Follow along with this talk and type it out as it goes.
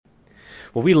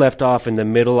Well, we left off in the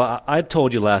middle. I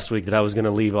told you last week that I was going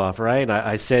to leave off, right?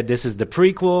 I said this is the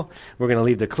prequel. We're going to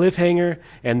leave the cliffhanger.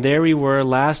 And there we were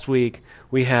last week.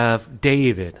 We have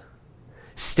David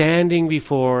standing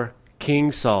before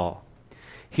King Saul.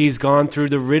 He's gone through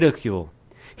the ridicule.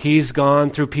 He's gone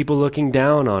through people looking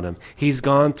down on him. He's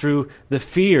gone through the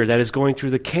fear that is going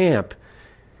through the camp.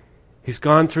 He's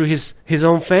gone through his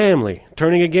own family,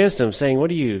 turning against him, saying, what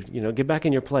do you get back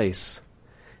in your place.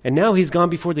 And now he's gone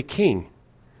before the king.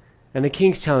 And the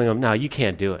king's telling him, no, you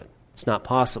can't do it. It's not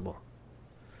possible.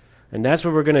 And that's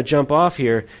where we're going to jump off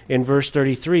here in verse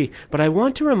 33. But I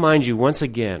want to remind you once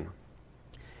again,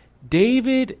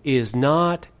 David is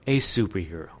not a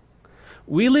superhero.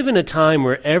 We live in a time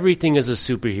where everything is a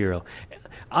superhero.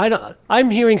 I'm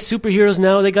hearing superheroes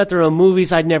now. They got their own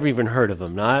movies. I'd never even heard of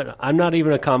them. I'm not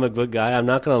even a comic book guy. I'm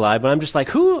not going to lie. But I'm just like,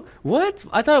 who? What?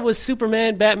 I thought it was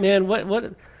Superman, Batman.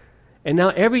 What? And now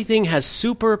everything has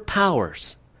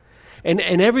superpowers. And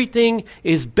everything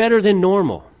is better than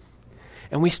normal.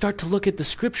 And we start to look at the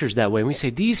scriptures that way. And we say,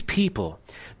 these people,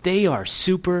 they are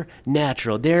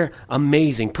supernatural. They're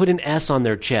amazing. Put an S on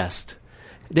their chest.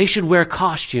 They should wear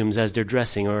costumes as they're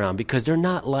dressing around because they're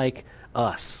not like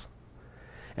us.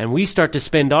 And we start to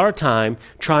spend our time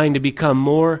trying to become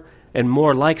more and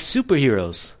more like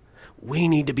superheroes. We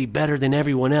need to be better than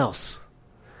everyone else.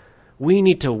 We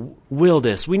need to will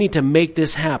this. We need to make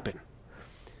this happen.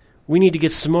 We need to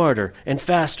get smarter and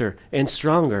faster and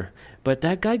stronger. But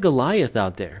that guy Goliath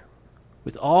out there,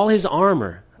 with all his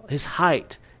armor, his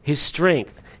height, his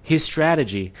strength, his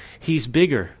strategy, he's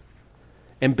bigger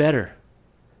and better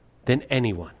than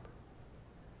anyone.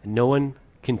 And no one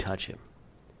can touch him.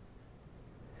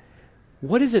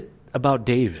 What is it about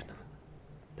David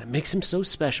that makes him so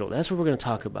special? That's what we're going to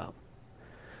talk about.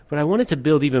 But I wanted to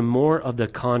build even more of the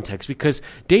context because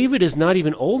David is not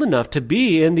even old enough to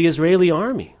be in the Israeli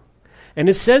army. And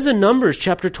it says in Numbers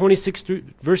chapter 26,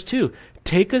 verse 2,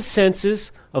 take a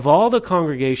census of all the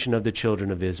congregation of the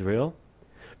children of Israel,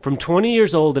 from 20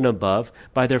 years old and above,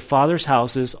 by their fathers'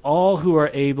 houses, all who are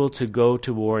able to go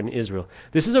to war in Israel.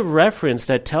 This is a reference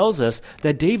that tells us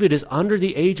that David is under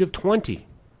the age of 20.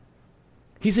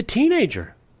 He's a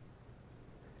teenager.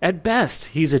 At best,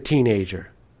 he's a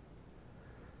teenager.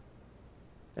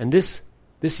 And this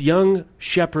young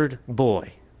shepherd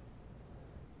boy,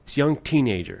 this young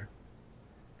teenager,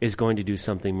 is going to do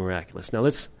something miraculous. Now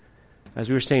let's, as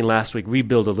we were saying last week,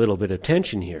 rebuild a little bit of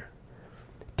tension here.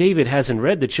 David hasn't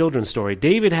read the children's story.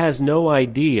 David has no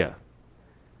idea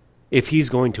if he's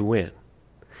going to win.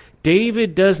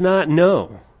 David does not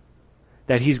know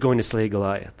that he's going to slay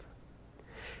Goliath.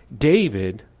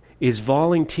 David is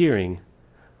volunteering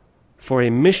for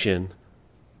a mission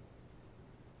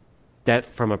that,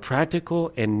 from a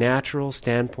practical and natural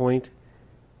standpoint,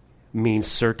 means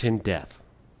certain death.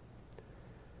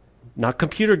 Not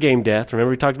computer game death.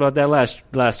 Remember we talked about that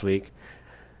last week.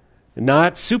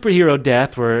 Not superhero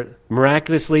death where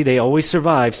miraculously they always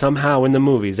survive somehow in the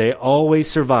movies. They always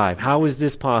survive. How is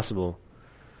this possible?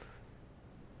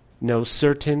 No,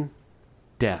 certain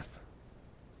death.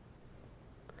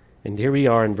 And here we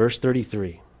are in verse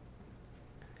 33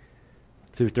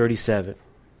 through 37.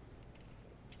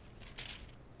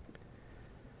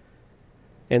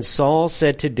 And Saul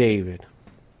said to David,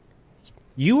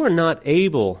 you are not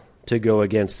able to go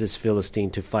against this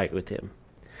Philistine to fight with him,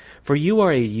 for you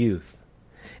are a youth,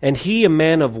 and he a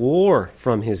man of war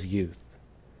from his youth.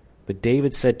 But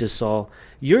David said to Saul,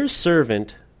 your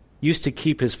servant used to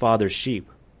keep his father's sheep.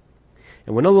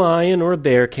 And when a lion or a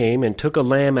bear came and took a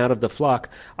lamb out of the flock,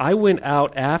 I went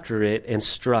out after it and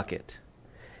struck it,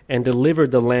 and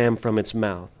delivered the lamb from its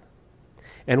mouth.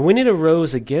 And when it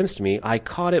arose against me, I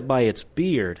caught it by its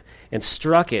beard, and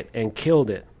struck it and killed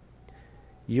it.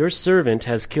 Your servant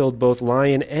has killed both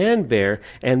lion and bear,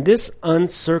 and this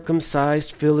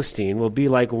uncircumcised Philistine will be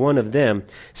like one of them,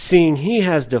 seeing he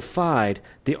has defied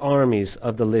the armies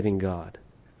of the living God.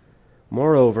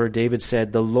 Moreover, David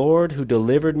said, the Lord who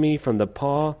delivered me from the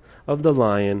paw of the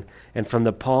lion and from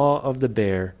the paw of the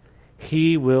bear,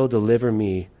 he will deliver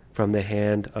me from the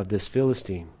hand of this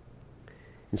Philistine.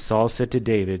 And Saul said to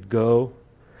David, go,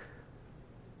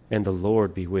 and the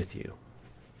Lord be with you.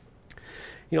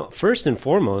 First and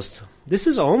foremost, this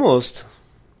is almost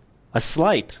a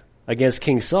slight against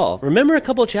King Saul. Remember a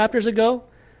couple of chapters ago?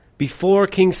 Before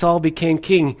King Saul became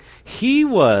king, he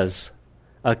was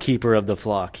a keeper of the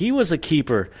flock. He was a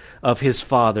keeper of his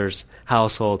father's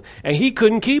household, and he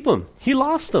couldn't keep him. He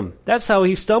lost him. That's how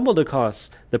he stumbled across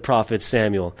the prophet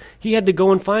Samuel. He had to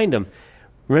go and find him.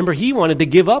 Remember, he wanted to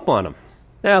give up on him.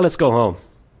 Now, let's go home.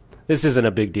 This isn't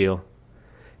a big deal.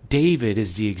 David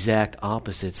is the exact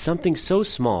opposite. Something so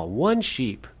small, one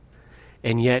sheep,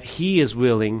 and yet he is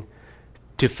willing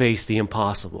to face the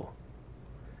impossible.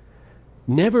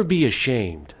 Never be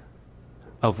ashamed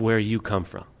of where you come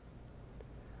from.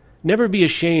 Never be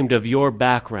ashamed of your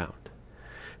background.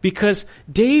 Because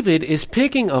David is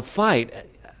picking a fight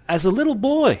as a little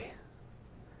boy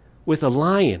with a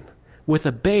lion, with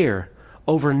a bear,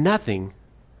 over nothing,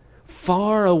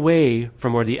 far away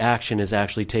from where the action is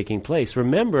actually taking place.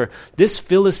 Remember, this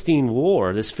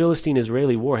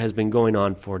Philistine-Israeli war has been going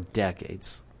on for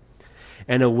decades.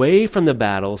 And away from the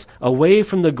battles, away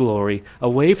from the glory,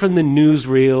 away from the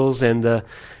newsreels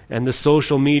and the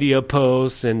social media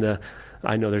posts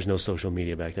I know there's no social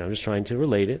media back then. I'm just trying to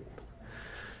relate it.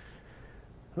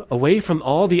 Away from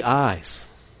all the eyes,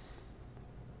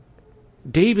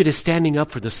 David is standing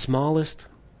up for the smallest,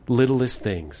 littlest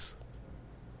things.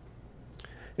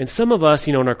 And some of us,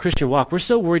 in our Christian walk, we're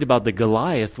so worried about the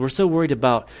Goliath. We're so worried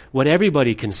about what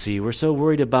everybody can see. We're so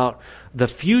worried about the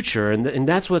future, and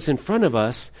that's what's in front of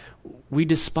us. We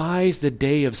despise the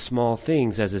day of small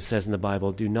things, as it says in the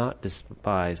Bible. Do not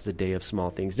despise the day of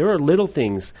small things. There are little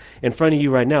things in front of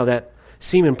you right now that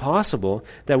seem impossible,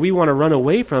 that we want to run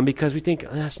away from because we think,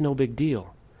 that's no big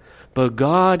deal. But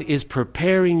God is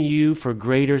preparing you for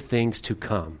greater things to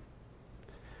come.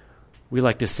 We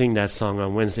like to sing that song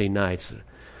on Wednesday nights.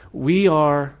 We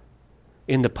are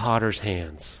in the potter's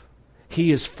hands.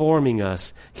 He is forming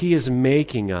us. He is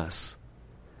making us.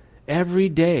 Every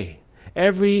day,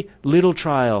 every little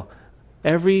trial,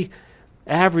 every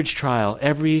average trial,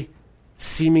 every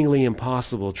seemingly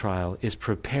impossible trial is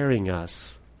preparing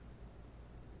us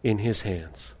in His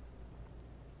hands.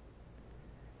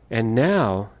 And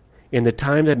now, in the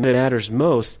time that matters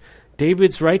most,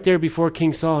 David's right there before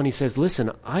King Saul, and he says, listen,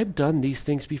 I've done these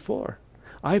things before.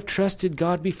 I've trusted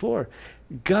God before.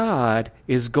 God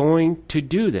is going to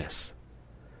do this.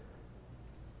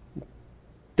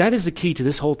 That is the key to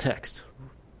this whole text.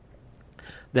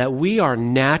 That we are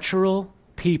natural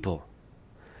people,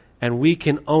 and we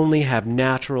can only have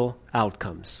natural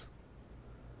outcomes.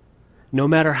 No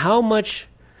matter how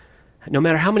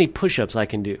many push-ups I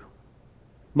can do,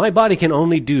 my body can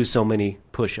only do so many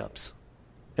push-ups.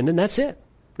 And then that's it.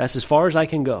 That's as far as I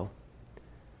can go.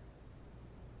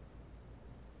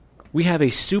 We have a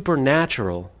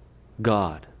supernatural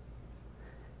God.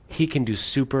 He can do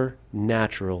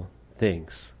supernatural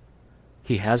things.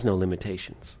 He has no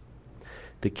limitations.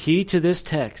 The key to this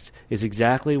text is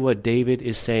exactly what David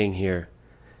is saying here.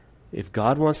 If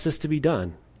God wants this to be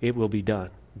done, it will be done.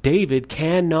 David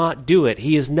cannot do it.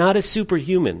 He is not a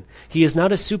superhuman. He is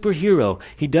not a superhero.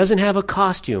 He doesn't have a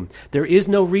costume. There is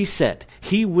no reset.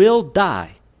 He will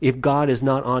die if God is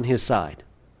not on his side.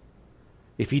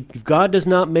 If God does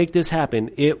not make this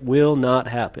happen, it will not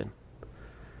happen.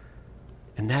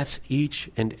 And that's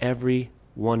each and every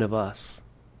one of us.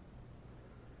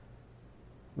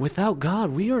 Without God,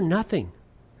 we are nothing.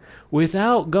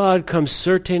 Without God comes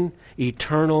certain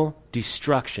eternal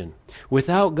destruction.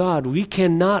 Without God, we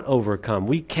cannot overcome.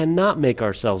 We cannot make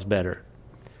ourselves better.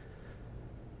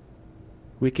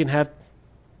 We can have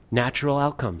natural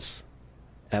outcomes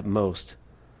at most.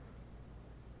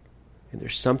 And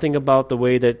there's something about the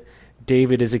way that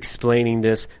David is explaining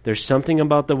this. There's something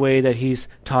about the way that he's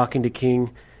talking to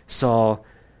King Saul,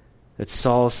 that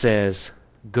Saul says,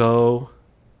 "Go,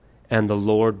 and the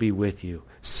Lord be with you."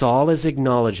 Saul is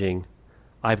acknowledging,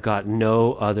 I've got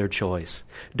no other choice.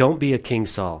 Don't be a King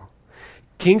Saul.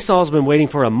 King Saul's been waiting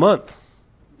for a month.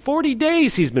 40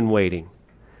 days he's been waiting.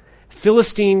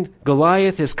 Philistine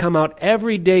Goliath has come out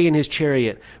every day in his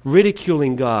chariot,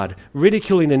 ridiculing God,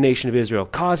 ridiculing the nation of Israel,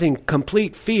 causing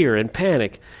complete fear and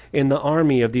panic in the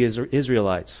army of the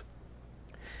Israelites.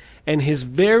 And his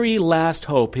very last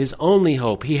hope, his only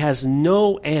hope, he has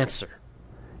no answer,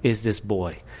 is this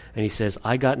boy. And he says,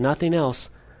 I got nothing else.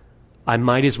 I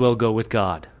might as well go with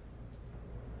God.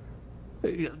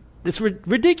 It's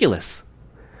ridiculous.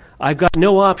 I've got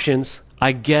no options.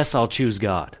 I guess I'll choose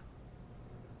God.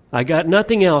 I got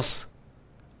nothing else.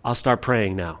 I'll start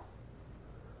praying now.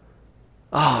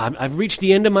 I've reached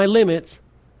the end of my limits.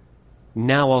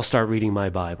 Now I'll start reading my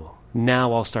Bible.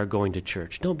 Now I'll start going to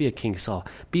church. Don't be a King Saul.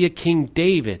 Be a King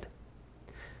David.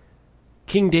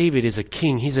 King David is a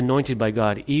king. He's anointed by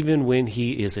God even when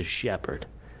he is a shepherd.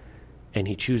 And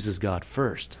he chooses God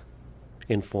first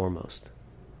and foremost.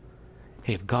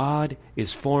 Hey, if God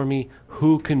is for me,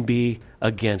 who can be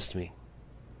against me?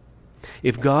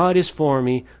 If God is for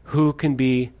me, who can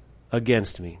be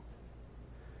against me?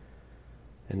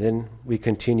 And then we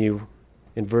continue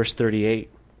in verse 38.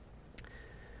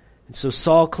 And so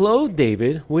Saul clothed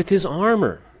David with his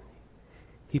armor.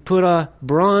 He put a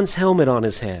bronze helmet on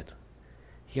his head.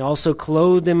 He also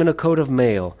clothed him in a coat of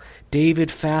mail.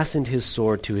 David fastened his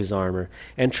sword to his armor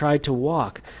and tried to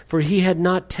walk, for he had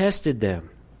not tested them.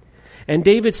 And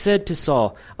David said to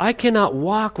Saul, I cannot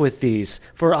walk with these,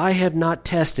 for I have not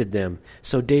tested them.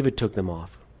 So David took them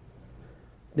off.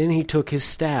 Then he took his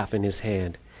staff in his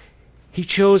hand. He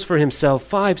chose for himself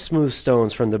 5 smooth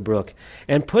stones from the brook,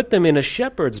 and put them in a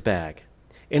shepherd's bag,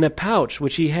 in a pouch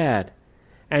which he had.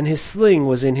 And his sling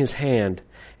was in his hand,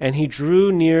 and he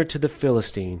drew near to the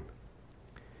Philistine.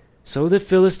 So the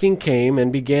Philistine came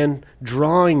and began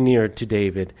drawing near to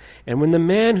David, and when the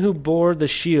man who bore the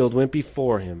shield went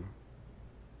before him.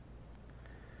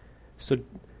 So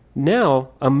now,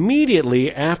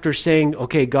 immediately after saying,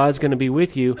 okay, God's going to be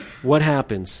with you, what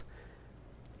happens?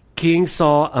 King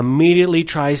Saul immediately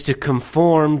tries to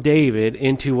conform David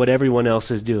into what everyone else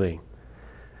is doing.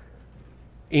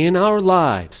 In our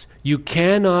lives, you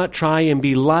cannot try and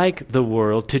be like the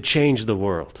world to change the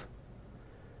world.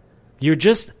 You're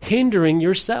just hindering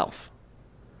yourself.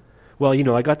 Well,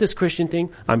 I got this Christian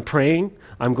thing. I'm praying.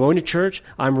 I'm going to church.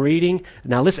 I'm reading.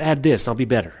 Now let's add this. I'll be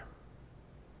better.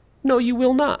 No, you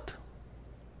will not.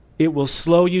 It will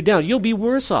slow you down. You'll be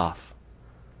worse off.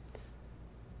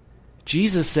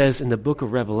 Jesus says in the book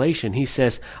of Revelation, he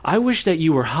says, I wish that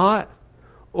you were hot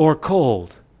or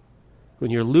cold. When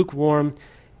you're lukewarm,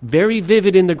 very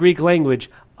vivid in the Greek language,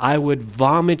 I would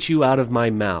vomit you out of my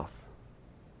mouth.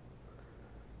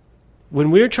 When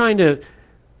we're trying to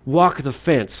walk the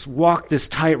fence, walk this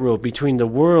tightrope between the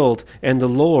world and the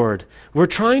Lord, we're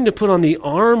trying to put on the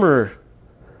armor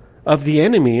of the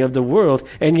enemy of the world,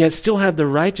 and yet still have the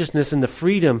righteousness and the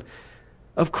freedom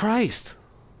of Christ.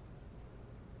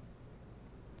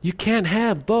 You can't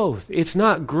have both. It's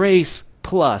not grace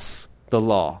plus the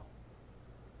law.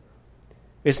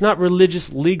 It's not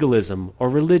religious legalism or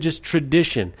religious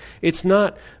tradition. It's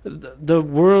not the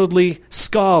worldly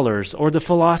scholars or the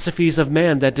philosophies of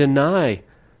man that deny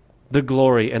the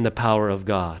glory and the power of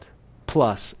God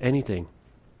plus anything.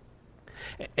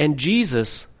 And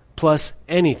Jesus plus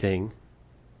anything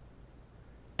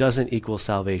doesn't equal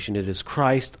salvation. It is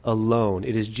Christ alone.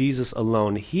 It is Jesus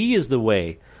alone. He is the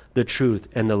way, the truth,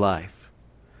 and the life.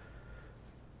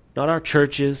 Not our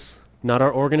churches, not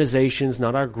our organizations,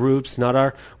 not our groups, not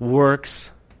our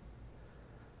works.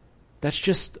 That's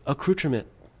just accoutrement.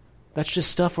 That's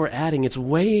just stuff we're adding. It's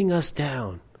weighing us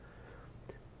down.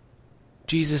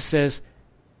 Jesus says,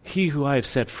 he who I have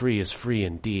set free is free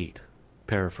indeed.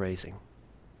 Paraphrasing.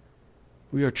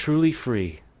 We are truly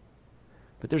free.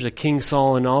 But there's a King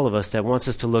Saul in all of us that wants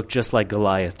us to look just like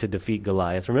Goliath to defeat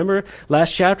Goliath. Remember,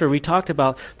 last chapter we talked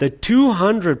about the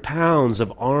 200 pounds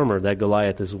of armor that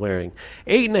Goliath is wearing.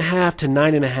 8.5 to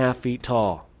 9.5 feet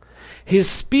tall. His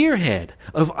spearhead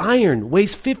of iron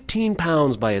weighs 15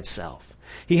 pounds by itself.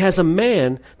 He has a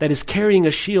man that is carrying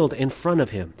a shield in front of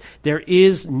him. There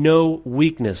is no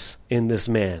weakness in this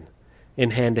man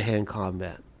in hand-to-hand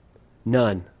combat.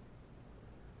 None.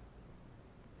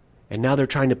 And now they're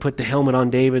trying to put the helmet on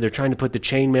David. They're trying to put the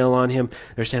chainmail on him.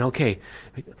 They're saying, okay,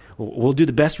 we'll do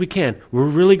the best we can. We're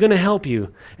really going to help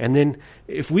you. And then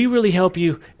if we really help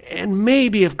you, and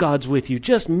maybe if God's with you,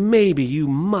 just maybe you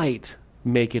might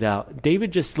make it out.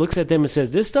 David just looks at them and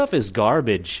says, this stuff is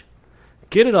garbage.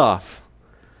 Get it off.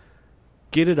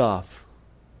 Get it off.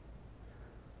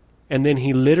 And then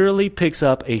he literally picks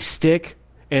up a stick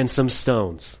and some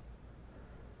stones.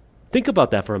 Think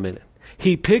about that for a minute.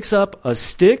 He picks up a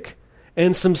stick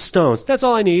and some stones. That's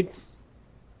all I need.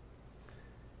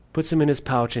 Puts them in his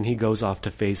pouch and he goes off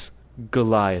to face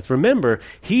Goliath. Remember,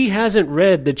 he hasn't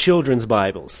read the children's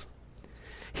Bibles.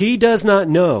 He does not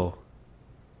know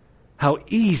how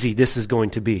easy this is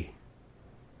going to be.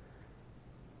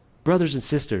 Brothers and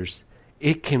sisters,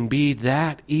 it can be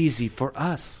that easy for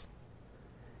us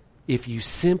if you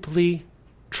simply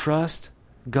trust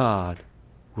God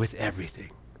with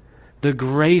everything. The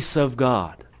grace of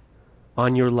God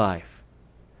on your life.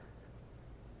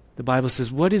 The Bible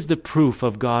says, what is the proof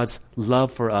of God's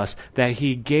love for us? That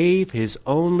he gave his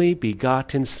only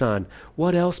begotten Son.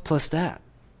 What else plus that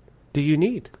do you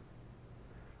need?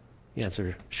 The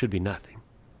answer should be nothing.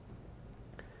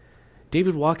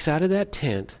 David walks out of that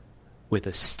tent with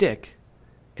a stick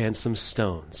and some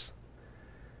stones.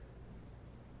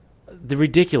 The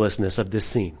ridiculousness of this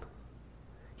scene.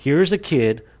 Here's a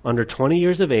kid under 20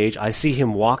 years of age. I see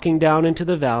him walking down into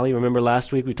the valley. Remember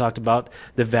last week we talked about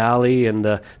the valley and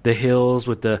the hills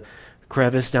with the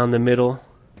crevice down the middle.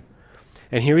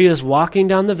 And here he is walking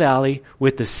down the valley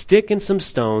with the stick and some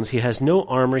stones. He has no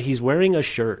armor. He's wearing a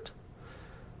shirt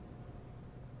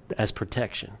as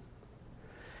protection.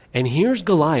 And here's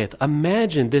Goliath.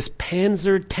 Imagine this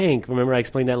panzer tank. Remember I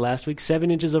explained that last week?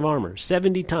 7 inches of armor,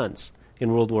 70 tons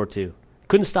in World War II.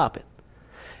 Couldn't stop it.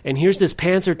 And here's this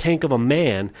panzer tank of a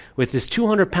man with this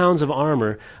 200 pounds of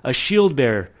armor, a shield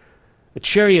bearer, a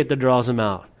chariot that draws him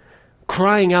out,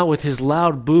 crying out with his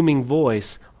loud booming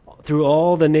voice through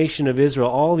all the nation of Israel.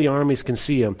 All the armies can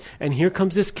see him. And here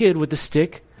comes this kid with a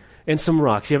stick and some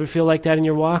rocks. You ever feel like that in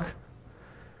your walk?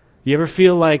 You ever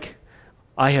feel like,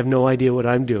 I have no idea what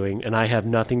I'm doing and I have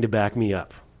nothing to back me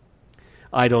up?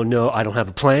 I don't know. I don't have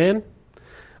a plan.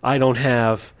 I don't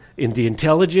have the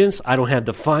intelligence. I don't have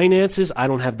the finances. I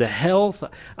don't have the health.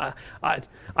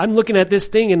 I'm looking at this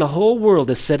thing and the whole world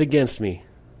is set against me.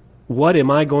 What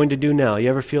am I going to do now? You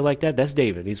ever feel like that? That's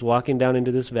David. He's walking down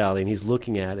into this valley and he's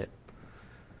looking at it.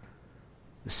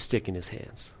 A stick in his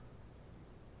hands.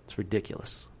 It's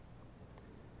ridiculous.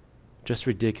 Just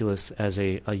ridiculous as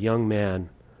a young man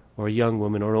or a young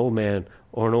woman or an old man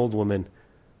or an old woman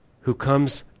who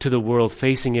comes to the world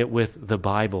facing it with the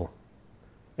Bible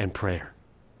and prayer.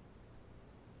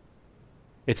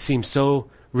 It seems so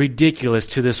ridiculous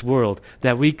to this world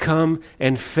that we come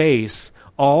and face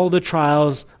all the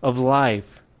trials of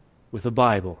life with the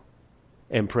Bible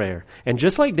and prayer. And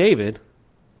just like David,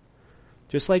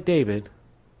 it's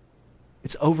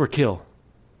overkill.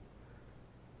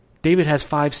 David has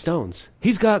 5 stones.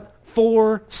 He's got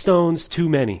 4 stones too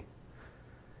many.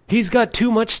 He's got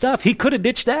too much stuff. He could have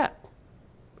ditched that.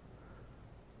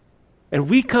 And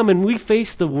we come and we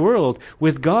face the world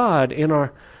with God in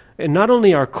not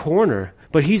only our corner,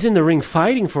 but he's in the ring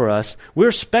fighting for us.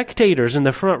 We're spectators in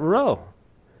the front row.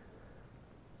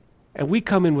 And we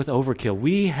come in with overkill.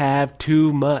 We have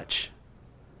too much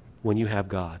when you have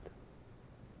God.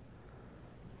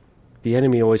 The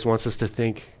enemy always wants us to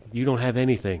think, you don't have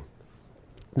anything.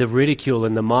 The ridicule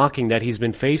and the mocking that he's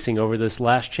been facing over this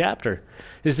last chapter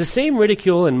is the same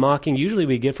ridicule and mocking usually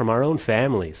we get from our own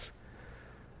families.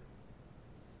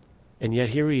 And yet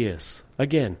here he is.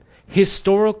 Again,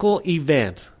 historical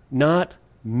event, not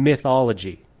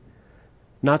mythology,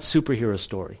 not superhero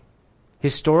story.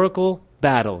 Historical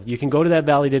battle. You can go to that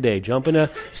valley today, jump in a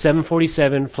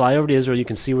 747, fly over to Israel, you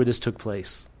can see where this took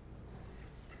place.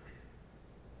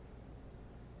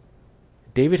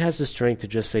 David has the strength to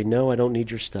just say, no, I don't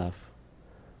need your stuff.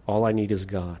 All I need is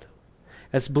God.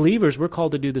 As believers, we're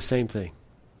called to do the same thing.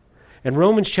 In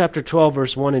Romans chapter 12,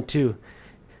 verse 1 and 2,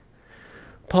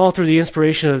 Paul, through the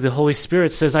inspiration of the Holy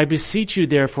Spirit, says, I beseech you,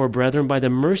 therefore, brethren, by the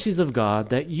mercies of God,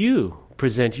 that you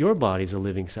present your bodies a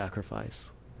living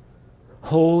sacrifice,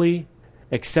 holy,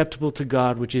 acceptable to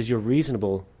God, which is your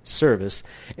reasonable service,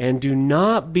 and do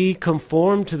not be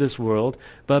conformed to this world,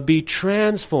 but be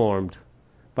transformed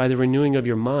by the renewing of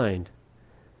your mind,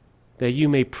 that you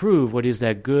may prove what is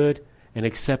that good and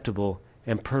acceptable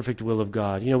and perfect will of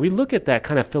God. We look at that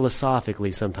kind of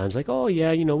philosophically sometimes, like, oh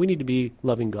yeah, we need to be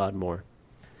loving God more.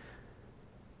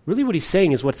 Really what he's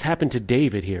saying is what's happened to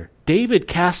David here. David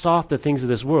cast off the things of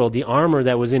this world, the armor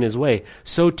that was in his way.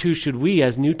 So too should we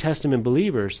as New Testament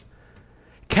believers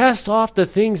cast off the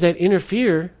things that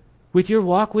interfere with your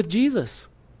walk with Jesus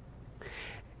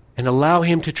and allow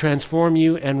him to transform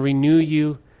you and renew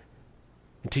you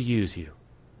and to use you.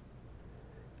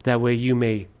 That way you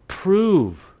may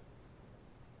prove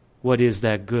what is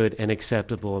that good and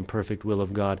acceptable and perfect will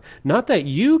of God. Not that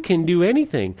you can do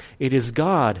anything. It is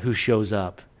God who shows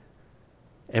up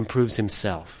and proves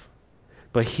himself.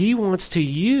 But he wants to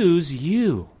use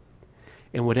you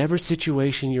in whatever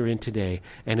situation you're in today.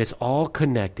 And it's all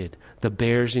connected. The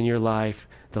bears in your life,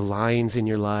 the lions in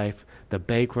your life, the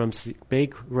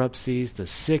bankruptcies, the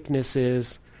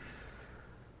sicknesses,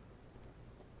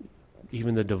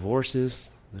 even the divorces,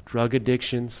 the drug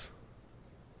addictions,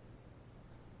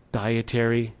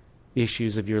 dietary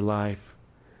issues of your life,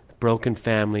 broken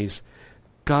families.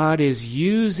 God is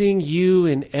using you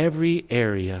in every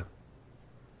area.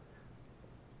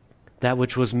 That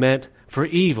which was meant for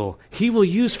evil, he will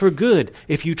use for good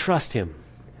if you trust him.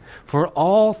 For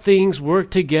all things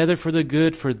work together for the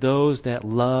good for those that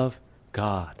love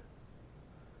God.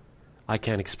 I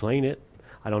can't explain it.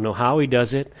 I don't know how he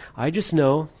does it. I just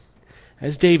know,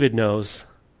 as David knows,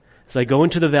 as I go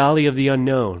into the valley of the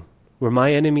unknown, where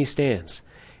my enemy stands,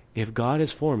 if God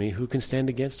is for me, who can stand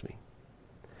against me?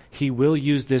 He will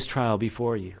use this trial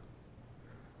before you.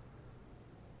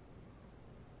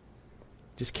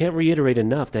 Just can't reiterate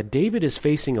enough that David is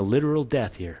facing a literal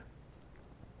death here.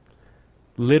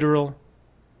 Literal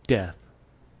death.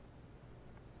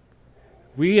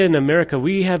 We in America,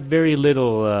 we have very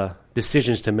little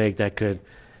decisions to make that could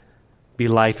be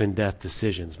life and death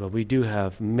decisions, but we do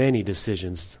have many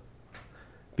decisions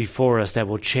before us that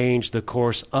will change the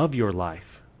course of your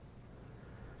life.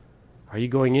 Are you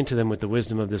going into them with the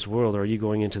wisdom of this world, or are you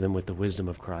going into them with the wisdom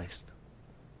of Christ?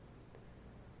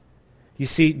 You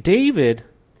see, David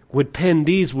would pen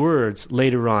these words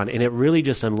later on, and it really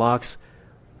just unlocks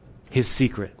his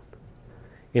secret.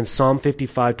 In Psalm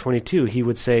 55:22, he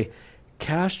would say,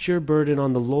 "Cast your burden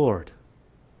on the Lord,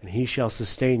 and he shall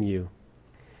sustain you.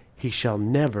 He shall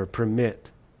never permit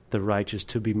the righteous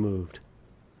to be moved."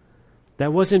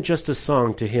 That wasn't just a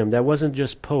song to him. That wasn't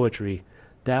just poetry.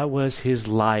 That was his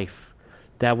life.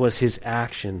 That was his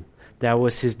action. That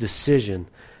was his decision.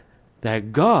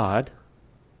 That God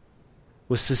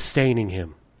was sustaining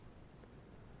him.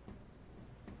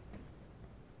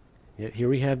 Yet here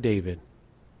we have David.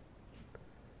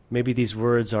 Maybe these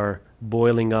words are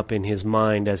boiling up in his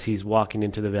mind as he's walking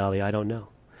into the valley. I don't know.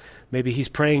 Maybe he's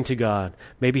praying to God.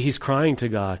 Maybe he's crying to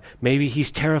God. Maybe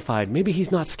he's terrified. Maybe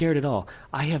he's not scared at all.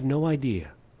 I have no idea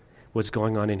what's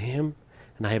going on in him,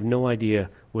 and I have no idea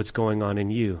what's going on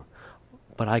in you.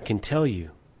 But I can tell you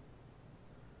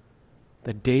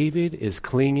that David is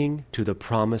clinging to the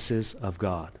promises of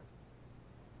God,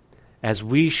 as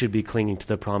we should be clinging to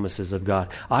the promises of God.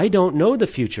 I don't know the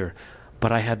future,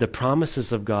 but I have the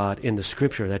promises of God in the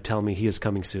Scripture that tell me he is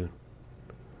coming soon.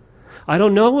 I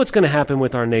don't know what's going to happen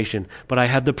with our nation, but I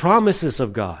have the promises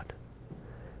of God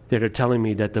that are telling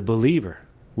me that the believer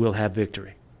will have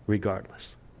victory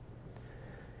regardless.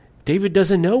 David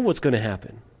doesn't know what's going to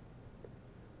happen,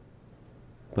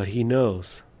 but he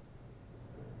knows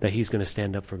that he's going to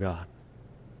stand up for God.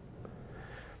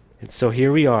 And so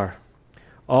here we are.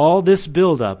 All this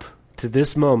build up to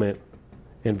this moment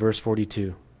in verse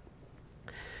 42.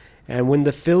 And when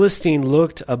the Philistine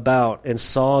looked about and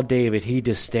saw David, he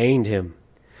disdained him,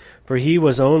 for he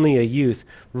was only a youth,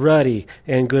 ruddy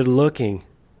and good-looking.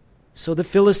 So the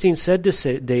Philistine said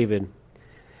to David,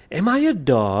 "Am I a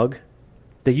dog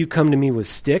that you come to me with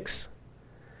sticks?"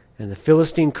 And the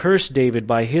Philistine cursed David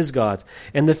by his gods.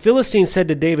 And the Philistine said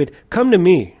to David, "Come to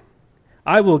me.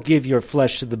 I will give your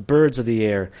flesh to the birds of the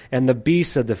air and the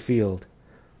beasts of the field."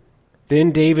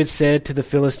 Then David said to the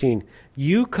Philistine,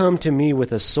 "You come to me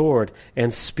with a sword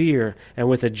and spear and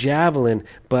with a javelin,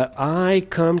 but I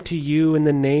come to you in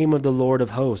the name of the Lord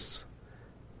of hosts,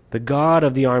 the God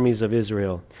of the armies of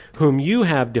Israel, whom you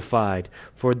have defied.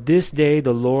 For this day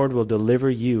the Lord will deliver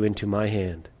you into my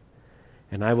hand.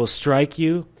 And I will strike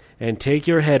you and take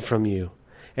your head from you.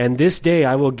 And this day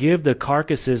I will give the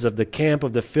carcasses of the camp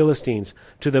of the Philistines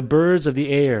to the birds of the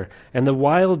air and the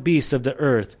wild beasts of the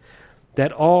earth,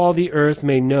 that all the earth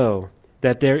may know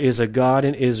that there is a God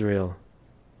in Israel.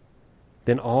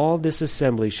 Then all this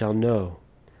assembly shall know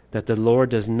that the Lord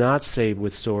does not save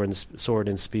with sword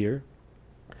and spear,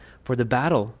 for the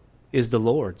battle is the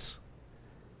Lord's,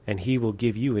 and he will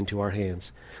give you into our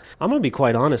hands." I'm going to be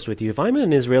quite honest with you. If I'm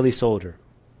an Israeli soldier,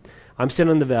 I'm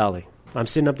sitting in the valley, I'm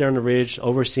sitting up there on the ridge,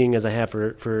 overseeing as I have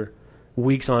for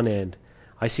weeks on end.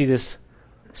 I see this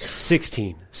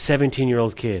 16,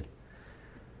 17-year-old kid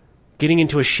getting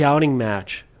into a shouting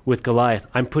match with Goliath.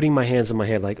 I'm putting my hands on my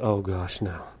head like, oh gosh,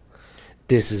 no.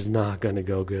 This is not going to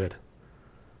go good.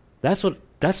 That's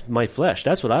my flesh.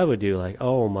 That's what I would do. Like,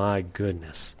 oh my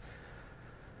goodness.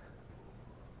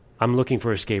 I'm looking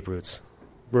for escape routes.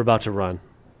 We're about to run.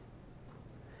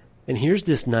 And here's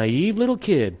this naive little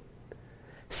kid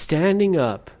standing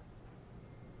up,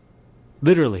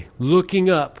 literally looking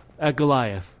up at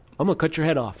Goliath. "I'm going to cut your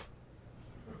head off."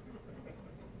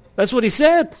 That's what he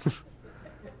said.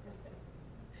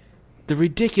 The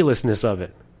ridiculousness of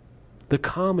it, the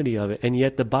comedy of it, and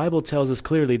yet the Bible tells us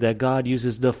clearly that God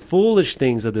uses the foolish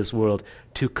things of this world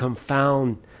to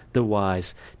confound the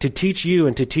wise, to teach you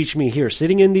and to teach me here,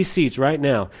 sitting in these seats right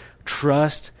now.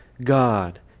 Trust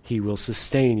God. He will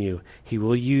sustain you. He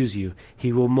will use you.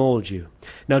 He will mold you.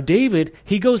 Now David,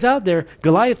 he goes out there.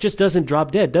 Goliath just doesn't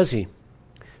drop dead, does he?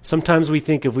 Sometimes we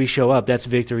think if we show up, that's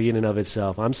victory in and of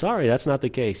itself. I'm sorry, that's not the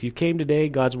case. You came today,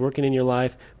 God's working in your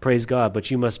life, praise God,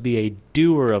 but you must be a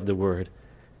doer of the word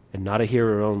and not a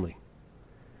hearer only.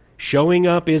 Showing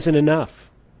up isn't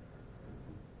enough.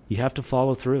 You have to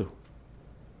follow through.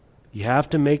 You have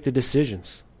to make the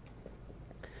decisions.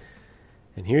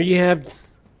 And here you have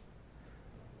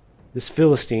this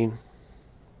Philistine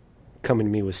coming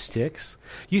to me with sticks.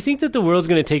 You think that the world's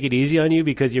going to take it easy on you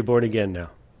because you're born again now?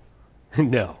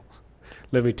 No.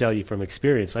 Let me tell you from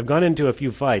experience. I've gone into a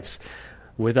few fights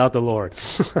without the Lord.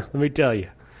 Let me tell you.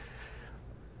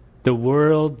 The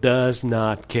world does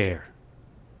not care.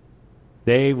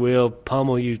 They will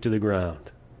pummel you to the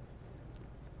ground.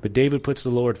 But David puts the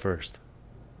Lord first.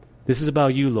 This is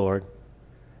about you, Lord.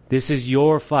 This is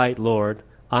your fight, Lord.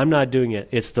 I'm not doing it.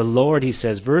 It's the Lord, he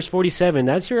says. Verse 47,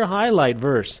 that's your highlight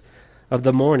verse of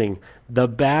the morning. The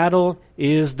battle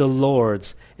is the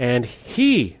Lord's, and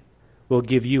he will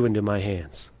give you into my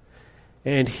hands.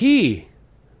 And he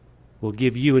will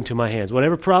give you into my hands.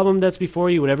 Whatever problem that's before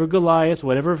you, whatever Goliath,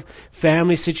 whatever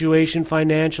family situation,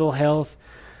 financial, health,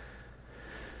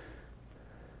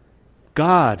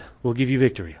 God will give you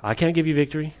victory. I can't give you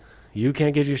victory. You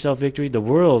can't give yourself victory. The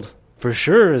world for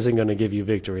sure isn't going to give you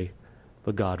victory,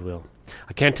 but God will.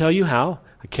 I can't tell you how.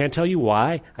 I can't tell you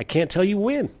why. I can't tell you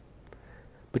when.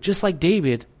 But just like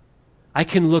David, I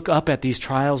can look up at these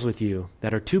trials with you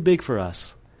that are too big for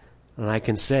us, and I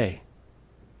can say,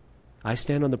 I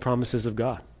stand on the promises of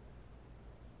God.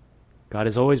 God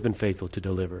has always been faithful to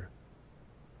deliver.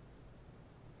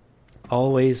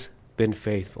 Always been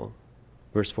faithful.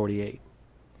 Verse 48.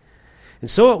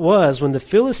 And so it was when the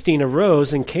Philistine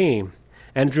arose and came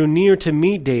and drew near to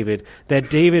meet David, that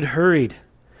David hurried,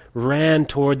 ran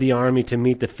toward the army to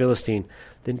meet the Philistine.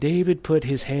 Then David put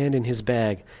his hand in his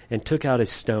bag and took out a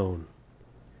stone,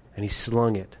 and he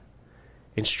slung it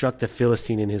and struck the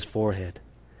Philistine in his forehead,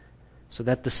 so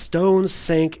that the stone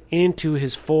sank into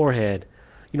his forehead.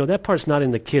 You know, that part's not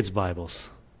in the kids' Bibles.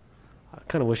 I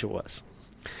kind of wish it was.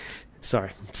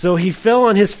 Sorry. So he fell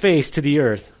on his face to the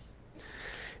earth.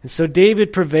 And so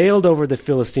David prevailed over the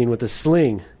Philistine with a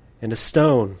sling and a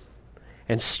stone,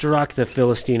 and struck the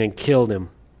Philistine and killed him.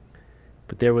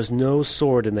 But there was no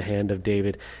sword in the hand of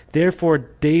David. Therefore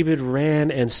David ran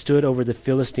and stood over the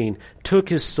Philistine, took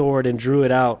his sword and drew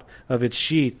it out of its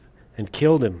sheath, and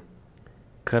killed him,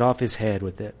 cut off his head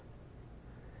with it.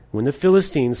 When the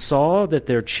Philistines saw that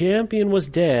their champion was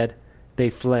dead, they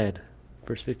fled.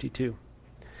 Verse 52.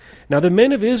 Now the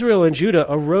men of Israel and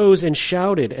Judah arose and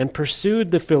shouted and pursued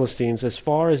the Philistines as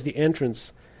far as the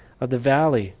entrance of the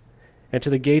valley and to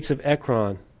the gates of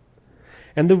Ekron.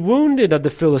 And the wounded of the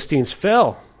Philistines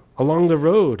fell along the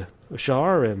road of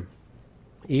Shaaraim,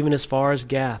 even as far as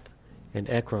Gath and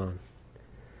Ekron.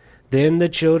 Then the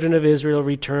children of Israel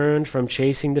returned from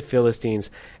chasing the Philistines,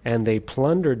 and they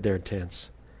plundered their tents.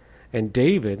 And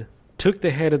David took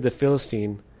the head of the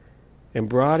Philistine and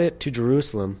brought it to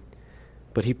Jerusalem,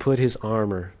 but he put his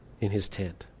armor in his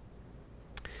tent.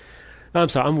 I'm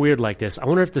sorry, I'm weird like this. I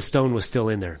wonder if the stone was still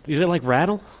in there. Did it like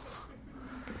rattle?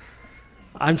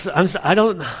 I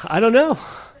don't know.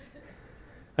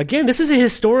 Again, this is a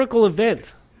historical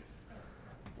event.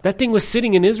 That thing was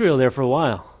sitting in Israel there for a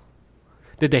while.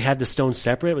 Did they have the stone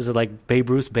separate? Was it like Babe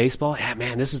Ruth's baseball? Yeah,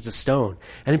 man, this is the stone.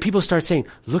 And then people start saying,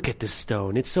 look at this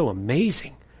stone. It's so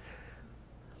amazing.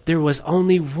 There was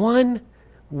only one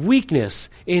weakness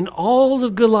in all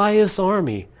of Goliath's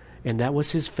army, and that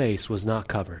was his face was not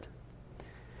covered.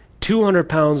 200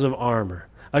 pounds of armor.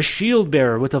 A shield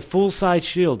bearer with a full-size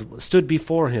shield stood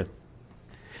before him.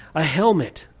 A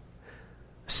helmet,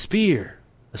 a spear,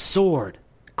 a sword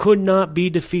could not be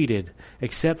defeated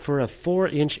except for a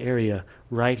 4-inch area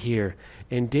right here.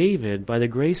 And David, by the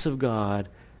grace of God,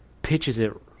 pitches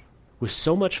it with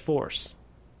so much force.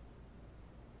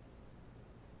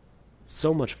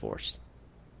 So much force.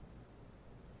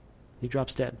 He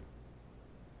drops dead.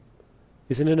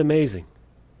 Isn't it amazing?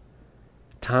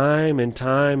 Time and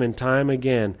time and time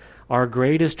again, our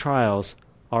greatest trials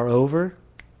are over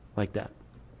like that.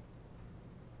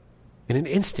 In an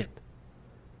instant.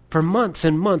 For months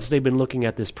and months they've been looking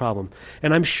at this problem.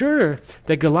 And I'm sure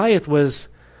that Goliath was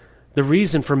the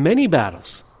reason for many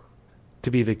battles to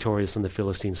be victorious on the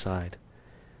Philistine side.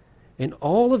 And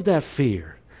all of that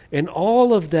fear, and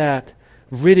all of that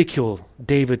ridicule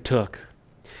David took,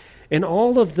 and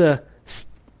all of the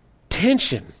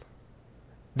tension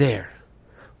there.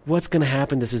 What's going to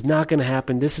happen? This is not going to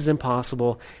happen. This is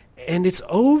impossible. And it's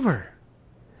over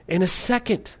in a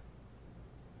second.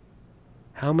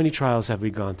 How many trials have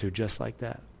we gone through just like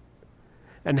that?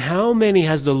 And how many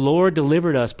has the Lord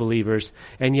delivered us, believers,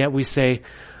 and yet we say,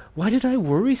 why did I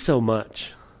worry so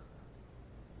much?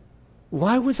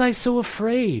 Why was I so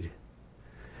afraid?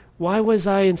 Why was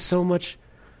I in so much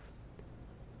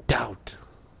doubt?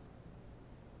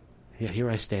 Yeah,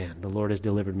 here I stand. The Lord has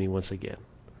delivered me once again.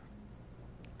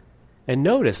 And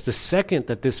notice, the second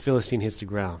that this Philistine hits the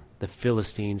ground, the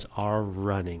Philistines are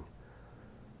running.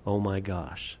 Oh my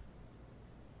gosh.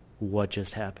 What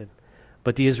just happened?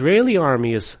 But the Israeli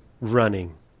army is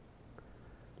running.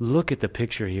 Look at the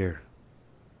picture here.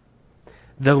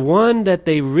 The one that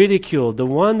they ridiculed, the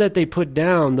one that they put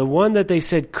down, the one that they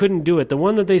said couldn't do it, the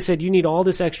one that they said you need all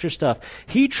this extra stuff,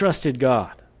 he trusted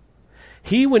God.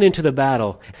 He went into the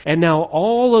battle, and now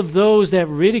all of those that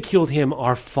ridiculed him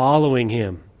are following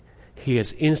him. He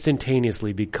has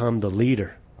instantaneously become the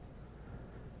leader.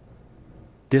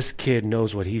 This kid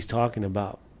knows what he's talking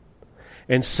about.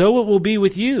 And so it will be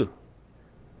with you.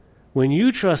 When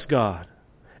you trust God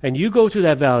and you go through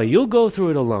that valley, you'll go through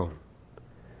it alone.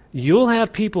 You'll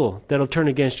have people that'll turn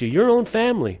against you. Your own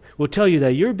family will tell you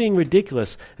that you're being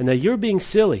ridiculous and that you're being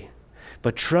silly.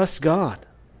 But trust God,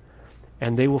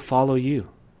 and they will follow you.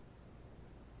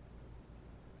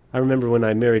 I remember when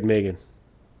I married Megan.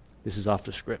 This is off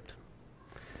the script.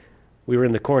 We were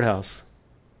in the courthouse.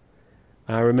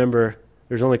 I remember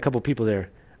there's only a couple people there.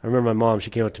 I remember my mom,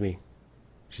 she came up to me.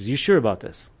 She says, "You sure about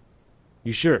this?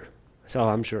 You sure?" I said, "Oh,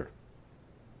 I'm sure."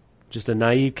 Just a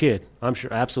naive kid. I'm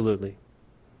sure, absolutely.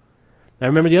 I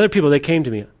remember the other people that came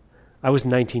to me. I was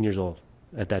 19 years old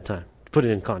at that time, to put it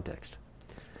in context.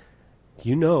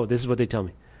 This is what they tell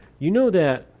me. You know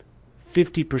that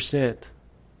 50%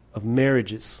 of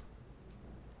marriages,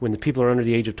 when the people are under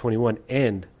the age of 21,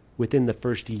 end within the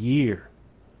first year.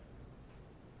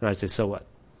 And I'd say, so what?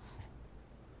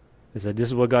 I said, this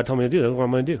is what God told me to do. That's what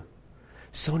I'm going to do.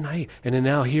 So naive. And then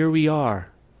now here we are.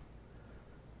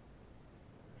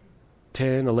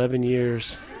 10, 11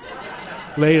 years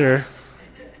later.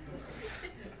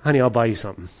 Honey, I'll buy you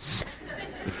something.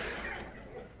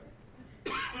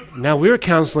 Now we're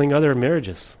counseling other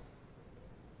marriages.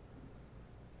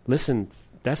 Listen,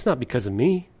 that's not because of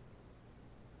me.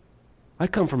 I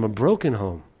come from a broken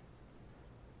home.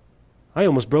 I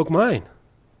almost broke mine.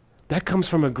 That comes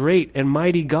from a great and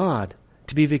mighty God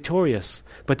to be victorious.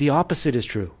 But the opposite is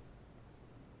true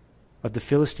of the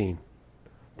Philistine.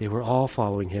 They were all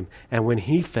following him. And when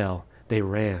he fell, they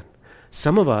ran.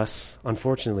 Some of us,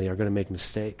 unfortunately, are going to make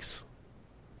mistakes.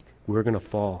 We're going to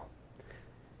fall.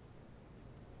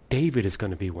 David is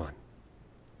going to be one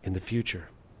in the future.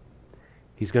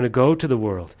 He's going to go to the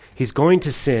world. He's going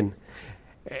to sin.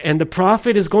 And the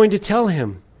prophet is going to tell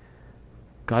him,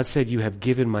 God said, "You have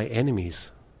given my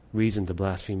enemies reason to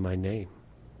blaspheme my name."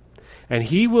 And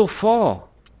he will fall.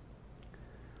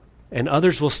 And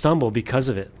others will stumble because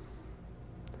of it.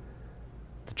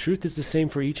 The truth is the same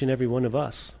for each and every one of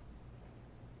us.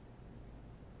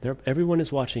 Everyone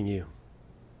is watching you.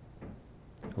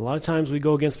 A lot of times we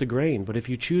go against the grain, but if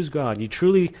you choose God, you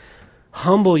truly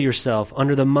humble yourself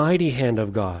under the mighty hand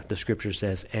of God, the scripture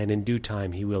says, and in due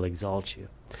time he will exalt you.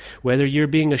 Whether you're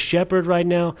being a shepherd right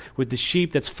now with the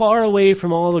sheep that's far away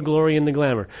from all the glory and the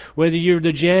glamour, whether you're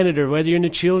the janitor, whether you're in the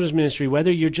children's ministry,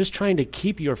 whether you're just trying to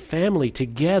keep your family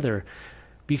together,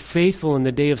 be faithful in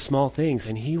the day of small things,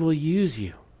 and he will use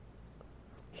you.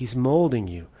 He's molding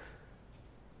you.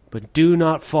 But do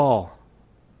not fall.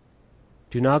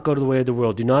 Do not go to the way of the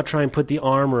world. Do not try and put the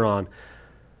armor on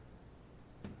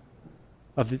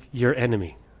of your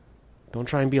enemy. Don't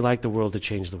try and be like the world to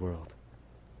change the world.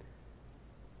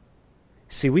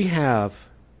 See, we have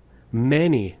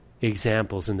many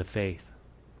examples in the faith.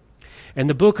 And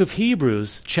the book of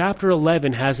Hebrews, chapter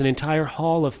 11, has an entire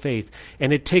hall of faith.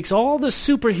 And it takes all the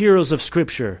superheroes of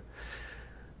Scripture.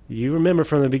 You remember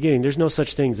from the beginning, there's no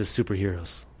such things as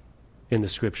superheroes in the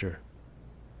Scripture.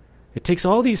 It takes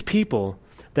all these people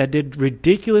that did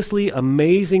ridiculously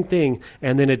amazing thing,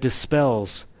 and then it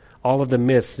dispels all of the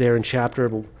myths there in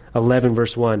chapter 11,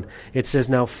 verse 1. It says,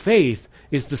 "Now faith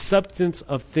is the substance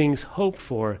of things hoped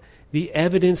for, the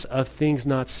evidence of things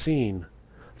not seen.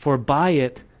 For by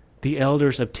it the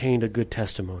elders obtained a good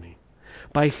testimony."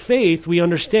 By faith we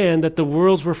understand that the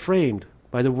worlds were framed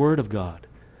by the word of God,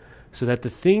 so that the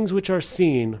things which are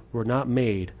seen were not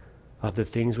made of the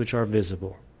things which are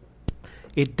visible.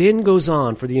 It then goes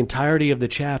on for the entirety of the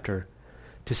chapter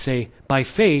to say, by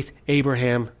faith,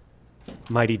 Abraham,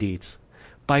 mighty deeds.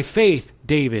 By faith,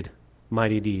 David,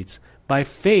 mighty deeds. By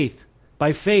faith,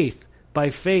 by faith, by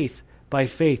faith, by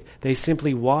faith. They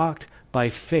simply walked by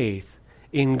faith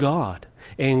in God.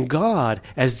 And God,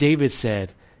 as David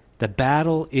said, the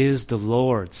battle is the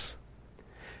Lord's.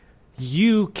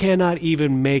 You cannot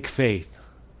even make faith.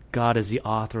 God is the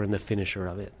author and the finisher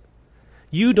of it.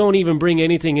 You don't even bring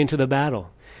anything into the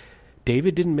battle.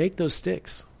 David didn't make those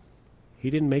sticks. He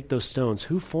didn't make those stones.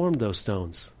 Who formed those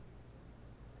stones?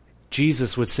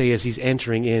 Jesus would say as he's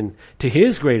entering in to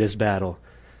his greatest battle,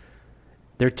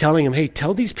 they're telling him, hey,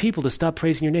 tell these people to stop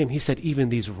praising your name. He said, even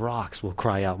these rocks will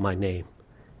cry out my name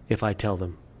if I tell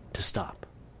them to stop.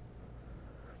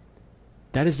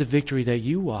 That is the victory that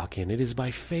you walk in. It is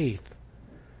by faith.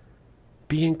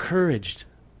 Be encouraged.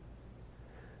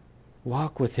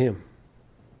 Walk with him.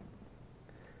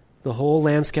 The whole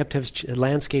landscape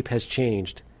has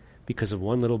changed because of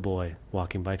one little boy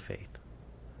walking by faith.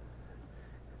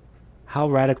 How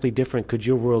radically different could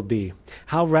your world be?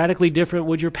 How radically different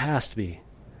would your past be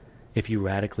if you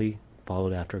radically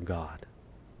followed after God?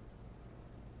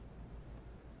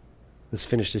 Let's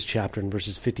finish this chapter in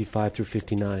verses 55 through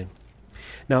 59.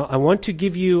 Now, I want to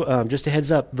give you just a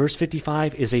heads up. Verse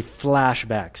 55 is a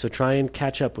flashback, so try and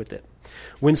catch up with it.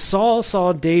 When Saul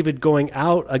saw David going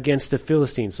out against the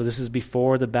Philistines, so this is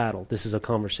before the battle, this is a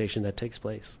conversation that takes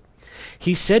place,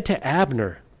 he said to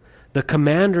Abner, the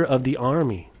commander of the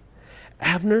army,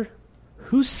 Abner,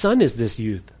 whose son is this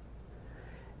youth?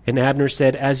 And Abner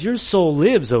said, As your soul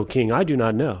lives, O king, I do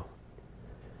not know.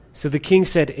 So the king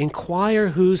said, Inquire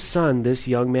whose son this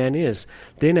young man is.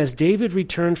 Then as David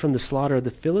returned from the slaughter of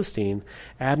the Philistine,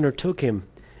 Abner took him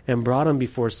and brought him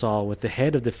before Saul with the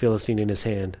head of the Philistine in his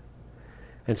hand.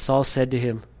 And Saul said to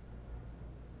him,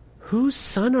 Whose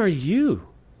son are you,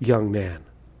 young man?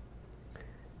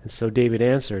 And so David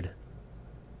answered,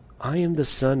 I am the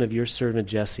son of your servant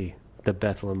Jesse, the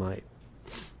Bethlehemite.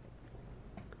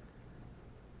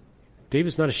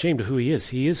 David's not ashamed of who he is.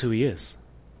 He is who he is.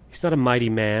 He's not a mighty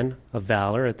man of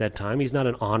valor at that time. He's not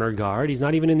an honor guard. He's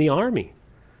not even in the army.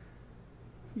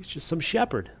 He's just some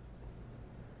shepherd.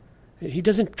 He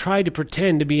doesn't try to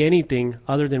pretend to be anything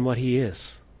other than what he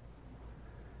is.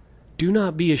 Do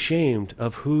not be ashamed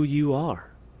of who you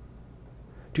are.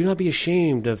 Do not be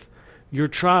ashamed of your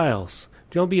trials.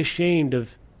 Don't be ashamed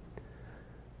of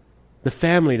the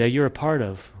family that you're a part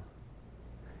of.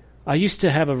 I used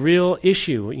to have a real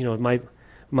issue. You know,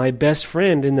 my best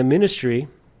friend in the ministry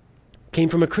came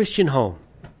from a Christian home.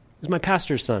 He was my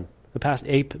pastor's son.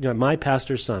 My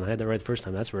pastor's son. I had that right the first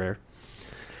time. That's rare.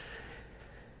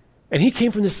 And he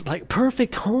came from this like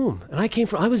perfect home. And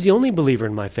I was the only believer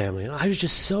in my family. And I was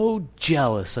just so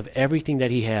jealous of everything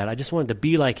that he had. I just wanted to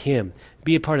be like him,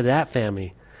 be a part of that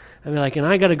family. I mean, and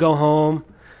I got to go home.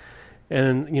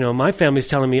 And, my family's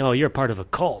telling me, oh, you're a part of a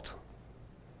cult.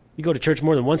 You go to church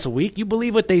more than once a week? You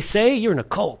believe what they say? You're in a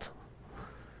cult.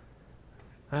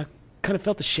 I kind of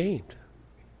felt ashamed.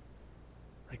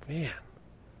 Like, man,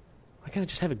 why can't I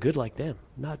just have it good like them?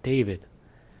 Not David.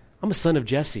 I'm a son of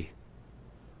Jesse,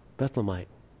 Bethlehemite.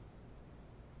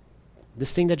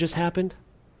 This thing that just happened,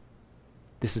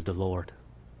 this is the Lord.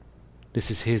 This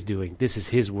is his doing. This is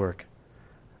his work.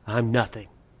 I'm nothing.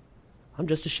 I'm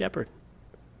just a shepherd.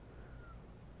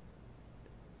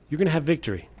 You're going to have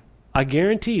victory. I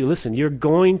guarantee you, listen, you're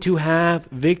going to have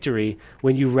victory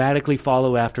when you radically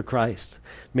follow after Christ.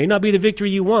 May not be the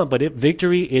victory you want, but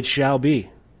victory it shall be.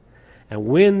 And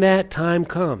when that time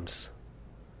comes,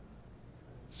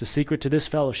 it's the secret to this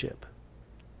fellowship.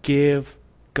 Give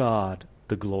God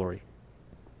the glory.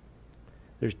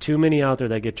 There's too many out there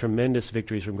that get tremendous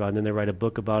victories from God, and then they write a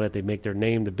book about it. They make their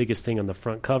name the biggest thing on the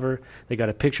front cover. They got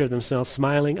a picture of themselves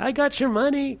smiling. I got your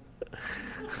money.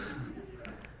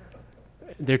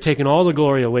 They're taking all the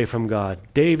glory away from God.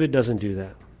 David doesn't do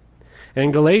that. And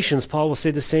in Galatians, Paul will say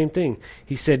the same thing.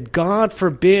 He said, God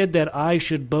forbid that I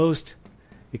should boast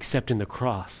except in the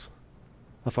cross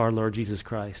of our Lord Jesus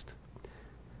Christ,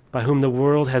 by whom the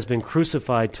world has been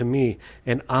crucified to me,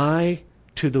 and I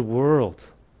to the world.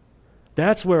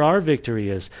 That's where our victory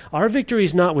is. Our victory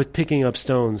is not with picking up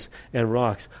stones and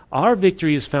rocks. Our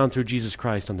victory is found through Jesus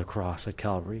Christ on the cross at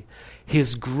Calvary.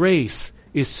 His grace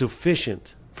is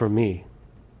sufficient for me.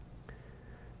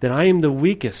 That I am the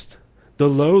weakest, the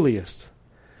lowliest,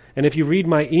 and if you read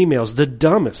my emails, the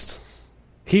dumbest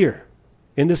here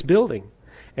in this building.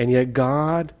 And yet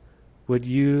God would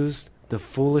use the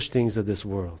foolish things of this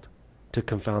world to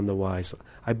confound the wise.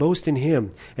 I boast in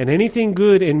him, and anything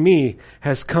good in me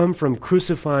has come from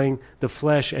crucifying the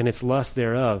flesh and its lust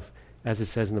thereof, as it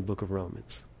says in the book of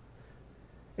Romans.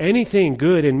 Anything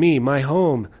good in me, my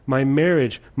home, my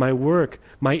marriage, my work,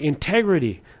 my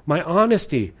integrity, my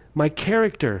honesty, my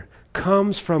character,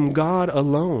 comes from God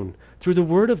alone, through the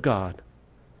Word of God.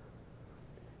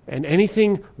 And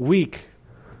anything weak,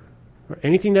 or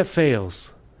anything that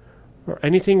fails, or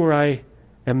anything where I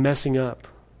am messing up,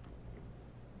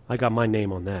 I got my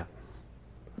name on that.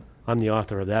 I'm the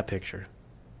author of that picture.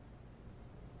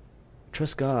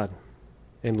 Trust God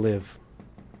and live.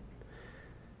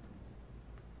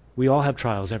 We all have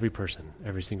trials, every person,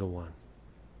 every single one.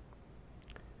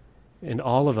 And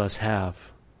all of us have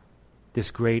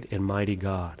this great and mighty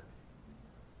God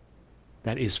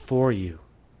that is for you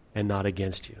and not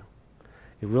against you.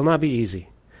 It will not be easy.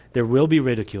 There will be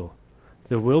ridicule.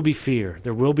 There will be fear.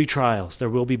 There will be trials. There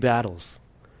will be battles.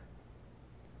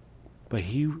 But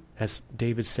he, as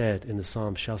David said in the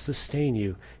Psalm, shall sustain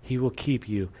you. He will keep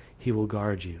you. He will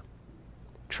guard you.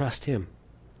 Trust him.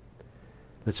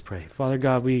 Let's pray. Father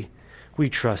God, we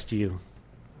trust you.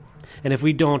 And if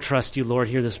we don't trust you, Lord,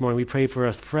 here this morning, we pray for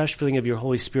a fresh filling of your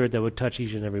Holy Spirit that would touch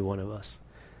each and every one of us.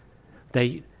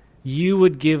 That you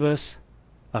would give us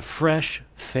a fresh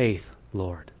faith,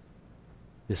 Lord,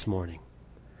 this morning.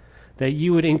 That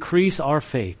you would increase our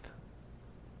faith.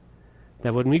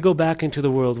 That when we go back into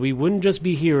the world, we wouldn't just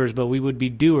be hearers, but we would be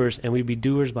doers, and we'd be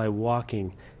doers by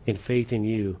walking in faith in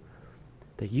you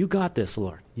that you got this,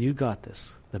 Lord. You got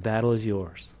this. The battle is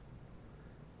yours.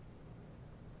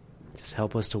 Just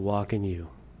help us to walk in you,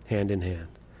 hand in hand.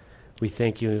 We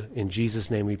thank you. In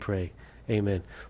Jesus' name we pray. Amen.